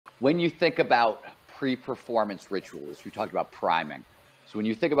when you think about pre-performance rituals, you talked about priming. So when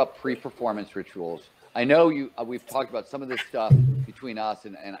you think about pre-performance rituals, I know we've talked about some of this stuff between us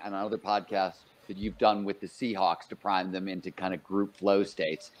and other podcasts that you've done with the Seahawks to prime them into kind of group flow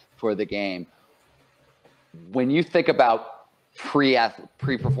states for the game. When you think about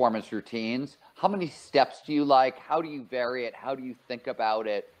pre-performance routines, how many steps do you like? How do you vary it? How do you think about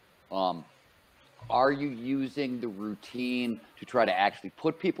it? Are you using the routine to try to actually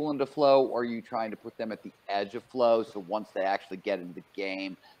put people into flow, or are you trying to put them at the edge of flow so once they actually get into the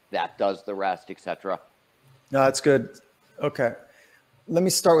game, that does the rest, etc.? No, that's good. Okay. Let me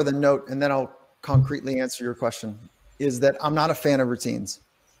start with a note, and then I'll concretely answer your question, is that I'm not a fan of routines.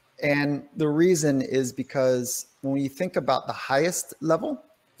 And the reason is because when you think about the highest level,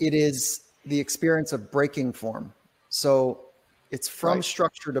 it is the experience of breaking form. So it's from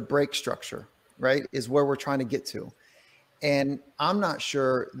structure to break structure, right, is where we're trying to get to. And I'm not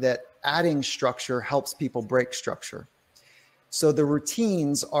sure that adding structure helps people break structure. So the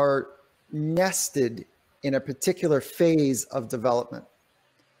routines are nested in a particular phase of development,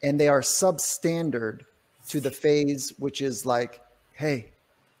 and they are substandard to the phase, which is like, hey,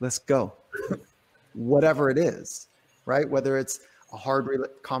 let's go, whatever it is, right? Whether it's a hard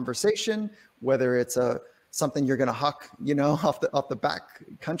conversation, whether it's something you're going to huck, off the back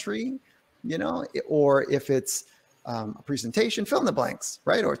country, or if it's a presentation, fill in the blanks,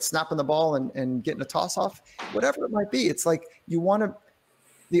 right? Or it's snapping the ball and getting a toss off, whatever it might be. It's like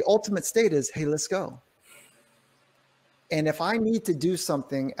the ultimate state is, hey, let's go. And if I need to do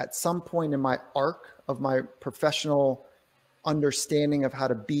something at some point in my arc of my professional understanding of how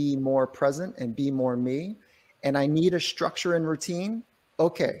to be more present and be more me, and I need a structure and routine,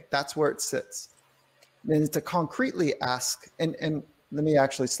 okay, that's where it sits. Then to concretely ask, and let me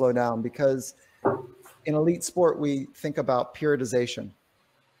actually slow down, because in elite sport, we think about periodization.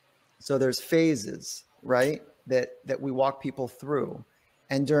 So there's phases, right, that we walk people through.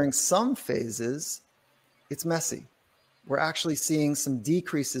 And during some phases, it's messy. We're actually seeing some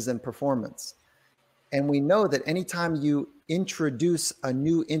decreases in performance. And we know that anytime you introduce a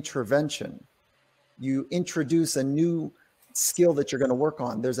new intervention, you introduce a new skill that you're going to work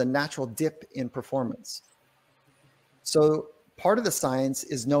on, there's a natural dip in performance. So part of the science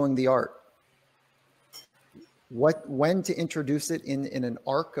is knowing the art. When to introduce it in an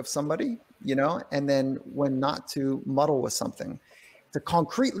arc of somebody, and then when not to muddle with something. To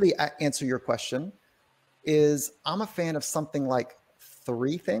concretely answer your question is, I'm a fan of something like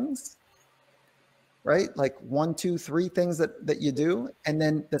 3 things, right? Like 1, 2, 3 things that you do. And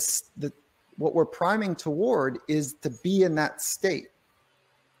then what we're priming toward is to be in that state.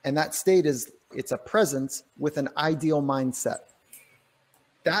 And that state it's a presence with an ideal mindset.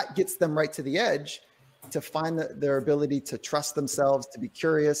 That gets them right to the edge to find their ability to trust themselves, to be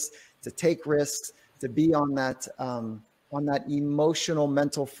curious, to take risks, to be on that emotional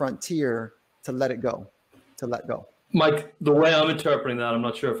mental frontier, to let it go, Mike, the way I'm interpreting that, I'm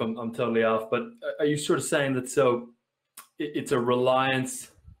not sure if I'm totally off, but are you sort of saying that it's a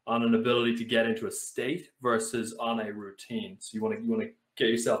reliance on an ability to get into a state versus on a routine? So you want to get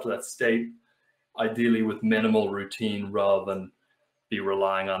yourself to that state, ideally with minimal routine, rather than be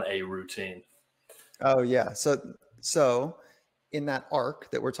relying on a routine. Oh yeah. So in that arc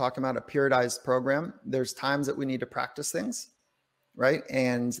that we're talking about, a periodized program, there's times that we need to practice things, right?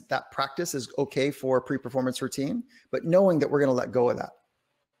 And that practice is okay for a pre-performance routine, but knowing that we're going to let go of that,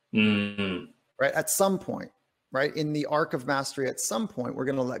 right? At some point, right? In the arc of mastery, at some point, we're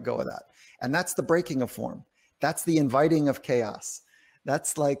going to let go of that. And that's the breaking of form. That's the inviting of chaos.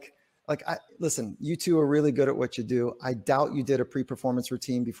 That's listen, you two are really good at what you do. I doubt you did a pre-performance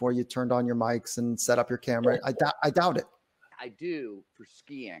routine before you turned on your mics and set up your camera. I doubt it. I do, for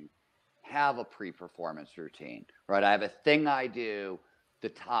skiing, have a pre-performance routine, right? I have a thing I do the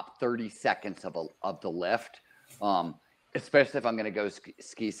top 30 seconds of the lift, especially if I'm going to go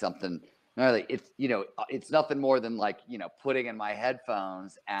ski something gnarly. It's nothing more than putting in my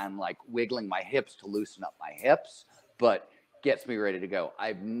headphones and wiggling my hips to loosen up my hips, but gets me ready to go.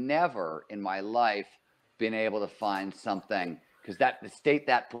 I've never in my life been able to find something, because the state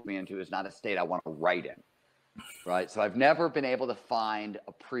that put me into is not a state I want to write in. Right. So I've never been able to find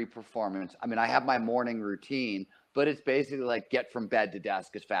a pre-performance. I mean, I have my morning routine, but it's basically get from bed to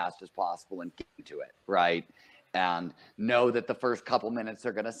desk as fast as possible and get into it. Right. And know that the first couple minutes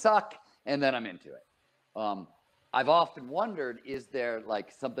are going to suck, and then I'm into it. I've often wondered, is there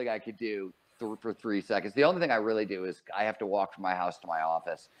something I could do for 3 seconds? The only thing I really do is I have to walk from my house to my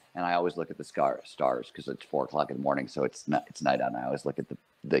office, and I always look at the stars because it's 4 o'clock in the morning. So it's night out, and I always look at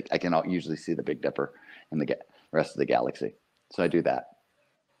I can usually see the Big Dipper and the rest of the galaxy. So I do that.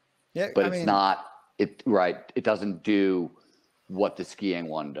 Yeah, but it's not it right. It doesn't do what the skiing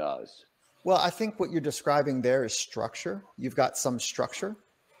one does. Well, I think what you're describing there is structure. You've got some structure,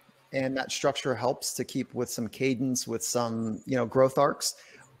 and that structure helps to keep with some cadence, with some, growth arcs.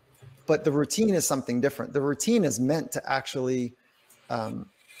 But the routine is something different. The routine is meant to actually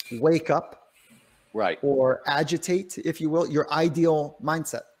wake up, right, or agitate, if you will, your ideal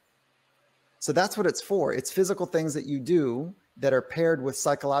mindset. So that's what it's for. It's physical things that you do that are paired with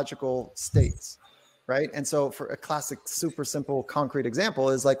psychological states, right? And so for a classic, super simple, concrete example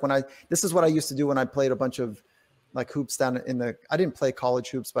is like this is what I used to do when I played a bunch of like hoops down I didn't play college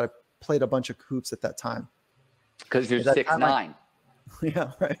hoops, but I played a bunch of hoops at that time. Because you're 6'9".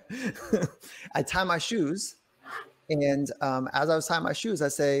 Yeah, right. I tie my shoes, and as I was tying my shoes, I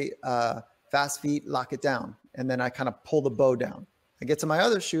say, fast feet, lock it down. And then I kind of pull the bow down. I get to my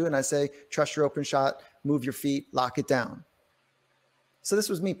other shoe and I say, trust your open shot, move your feet, lock it down. So this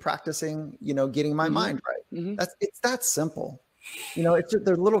was me practicing, getting my mind right. Mm-hmm. It's that simple. It's just,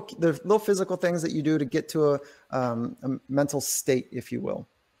 they're little physical things that you do to get to a mental state, if you will.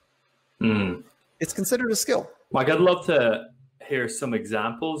 Mm. It's considered a skill. Mike, I'd love to hear some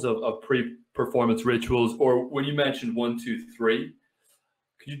examples of pre-performance rituals, or when you mentioned 1, 2, 3,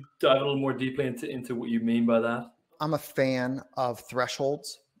 could you dive a little more deeply into what you mean by that? I'm a fan of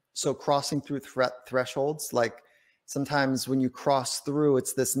thresholds. So crossing through thresholds, like sometimes when you cross through,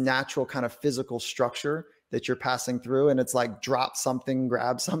 it's this natural kind of physical structure that you're passing through. And it's like drop something,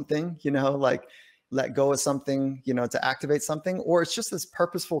 grab something, like let go of something, to activate something, or it's just this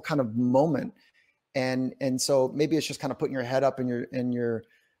purposeful kind of moment. And so maybe it's just kind of putting your head up and your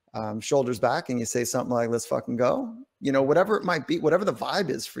shoulders back, and you say something like, let's fucking go, whatever it might be, whatever the vibe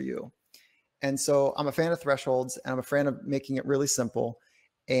is for you. And so I'm a fan of thresholds, and I'm a fan of making it really simple.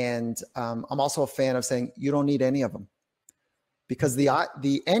 And I'm also a fan of saying you don't need any of them, because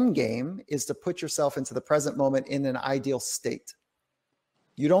the end game is to put yourself into the present moment in an ideal state.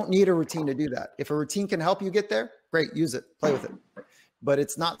 You don't need a routine to do that. If a routine can help you get there, great, use it, play with it. But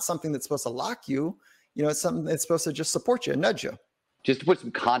it's not something that's supposed to lock you. It's something that's supposed to just support you and nudge you. Just to put some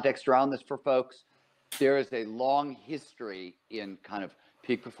context around this for folks, there is a long history in kind of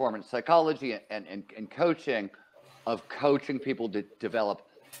peak performance psychology and coaching of coaching people to develop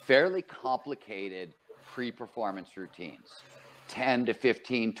fairly complicated pre-performance routines. 10 to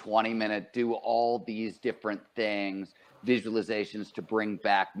 15, 20-minute, do all these different things, visualizations to bring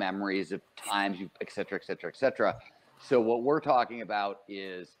back memories of times, et cetera, et cetera, et cetera. So what we're talking about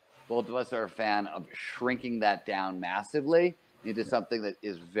is, both of us are a fan of shrinking that down massively into something that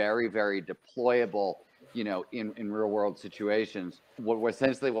is very, very deployable, in real world situations. What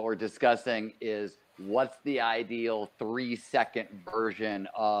we're discussing is what's the ideal 3-second version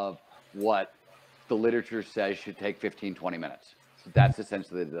of what the literature says should take 15, 20 minutes. So that's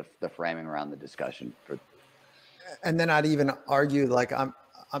essentially the framing around the discussion. And then I'd even argue, like, I'm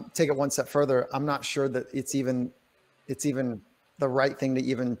take it one step further. I'm not sure that it's even the right thing to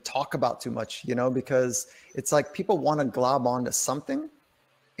even talk about too much, because it's like people want to glob onto something,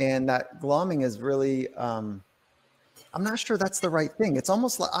 and that glomming is really, I'm not sure that's the right thing. It's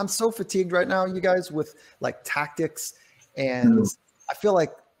almost like I'm so fatigued right now, you guys, with like tactics, and I feel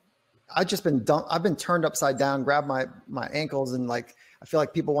like I've been turned upside down, grabbed my ankles, and like I feel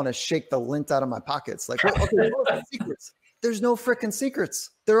like people want to shake the lint out of my pockets. Like, well, okay, what are the secrets? There's no freaking secrets.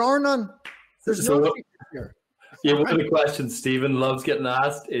 There are none. There's no secrets here. Yeah, one of the questions Stephen loves getting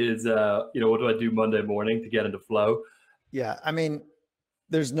asked is, what do I do Monday morning to get into flow? Yeah, I mean,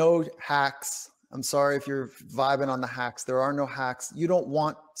 there's no hacks. I'm sorry if you're vibing on the hacks. There are no hacks. You don't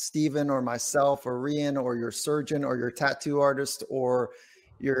want Stephen or myself or Rian or your surgeon or your tattoo artist or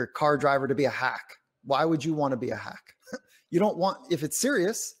your car driver to be a hack. Why would you want to be a hack? You don't want, if it's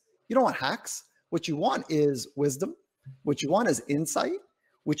serious, you don't want hacks. What you want is wisdom. What you want is insight.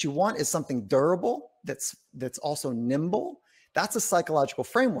 What you want is something durable that's also nimble. That's a psychological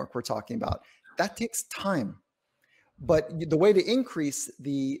framework we're talking about. That takes time. But the way to increase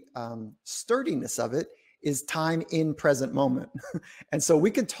the sturdiness of it is time in present moment. And so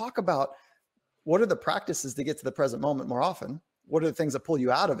we can talk about what are the practices to get to the present moment more often? What are the things that pull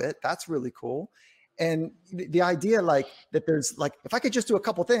you out of it? That's really cool. And the idea like that there's like, if I could just do a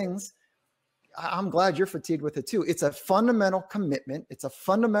couple things, I'm glad you're fatigued with it too. It's a fundamental commitment. It's a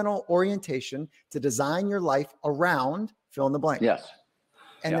fundamental orientation to design your life around fill in the blank. Yes.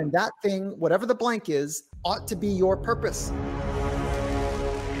 And then that thing, whatever the blank is, ought to be your purpose.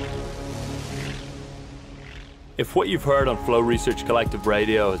 If what you've heard on Flow Research Collective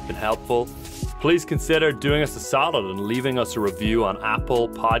Radio has been helpful, please consider doing us a solid and leaving us a review on Apple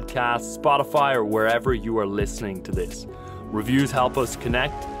Podcasts, Spotify, or wherever you are listening to this. Reviews help us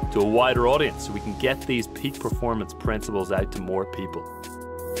connect to a wider audience so we can get these peak performance principles out to more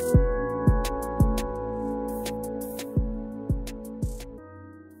people.